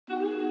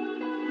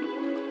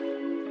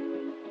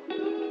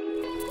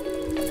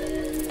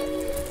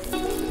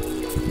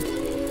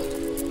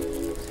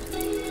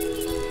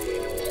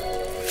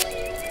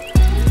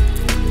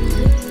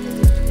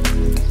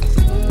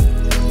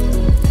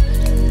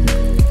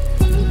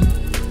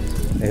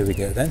There we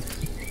go then,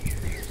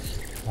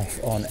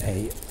 off on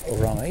a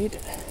ride.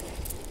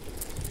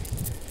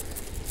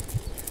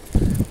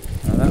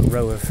 Now that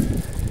row of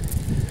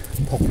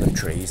poplar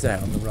trees there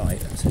on the right,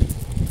 that's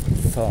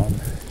Farm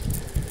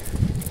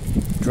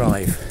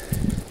Drive.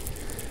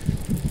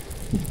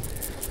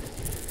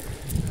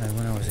 And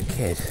when I was a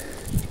kid,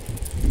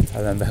 I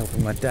remember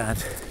helping my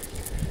dad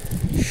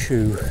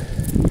shoe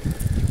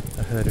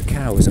a herd of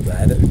cows up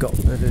there that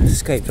had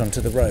escaped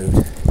onto the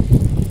road.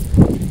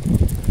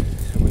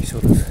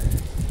 Sort of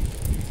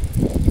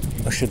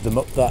ushered them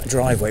up that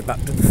driveway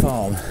back to the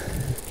farm.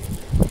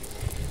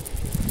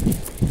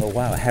 Oh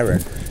wow, a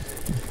heron.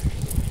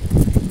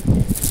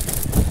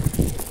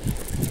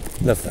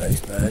 Love those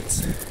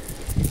birds.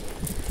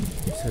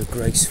 So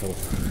graceful.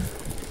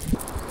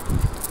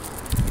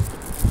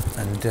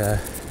 And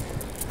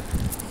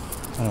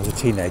when I was a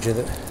teenager,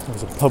 there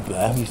was a pub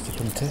there I used to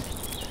come to.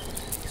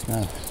 It's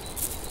now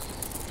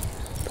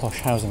a posh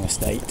housing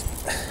estate.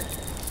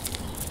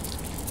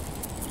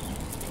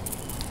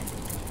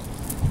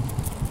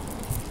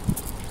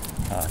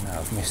 Oh no,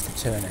 I've missed the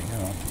turning,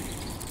 hang on.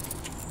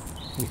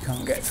 You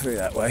can't get through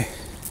that way.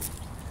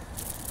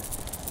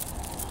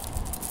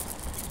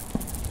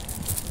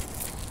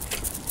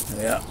 There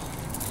we are.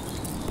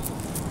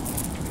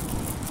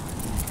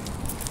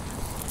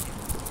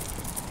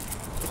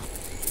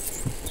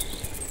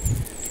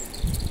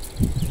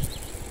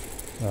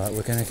 Right,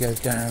 we're going to go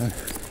down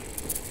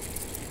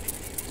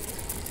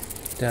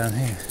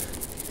here.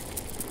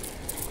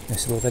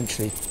 This will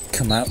eventually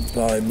come out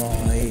by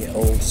my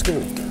old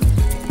school.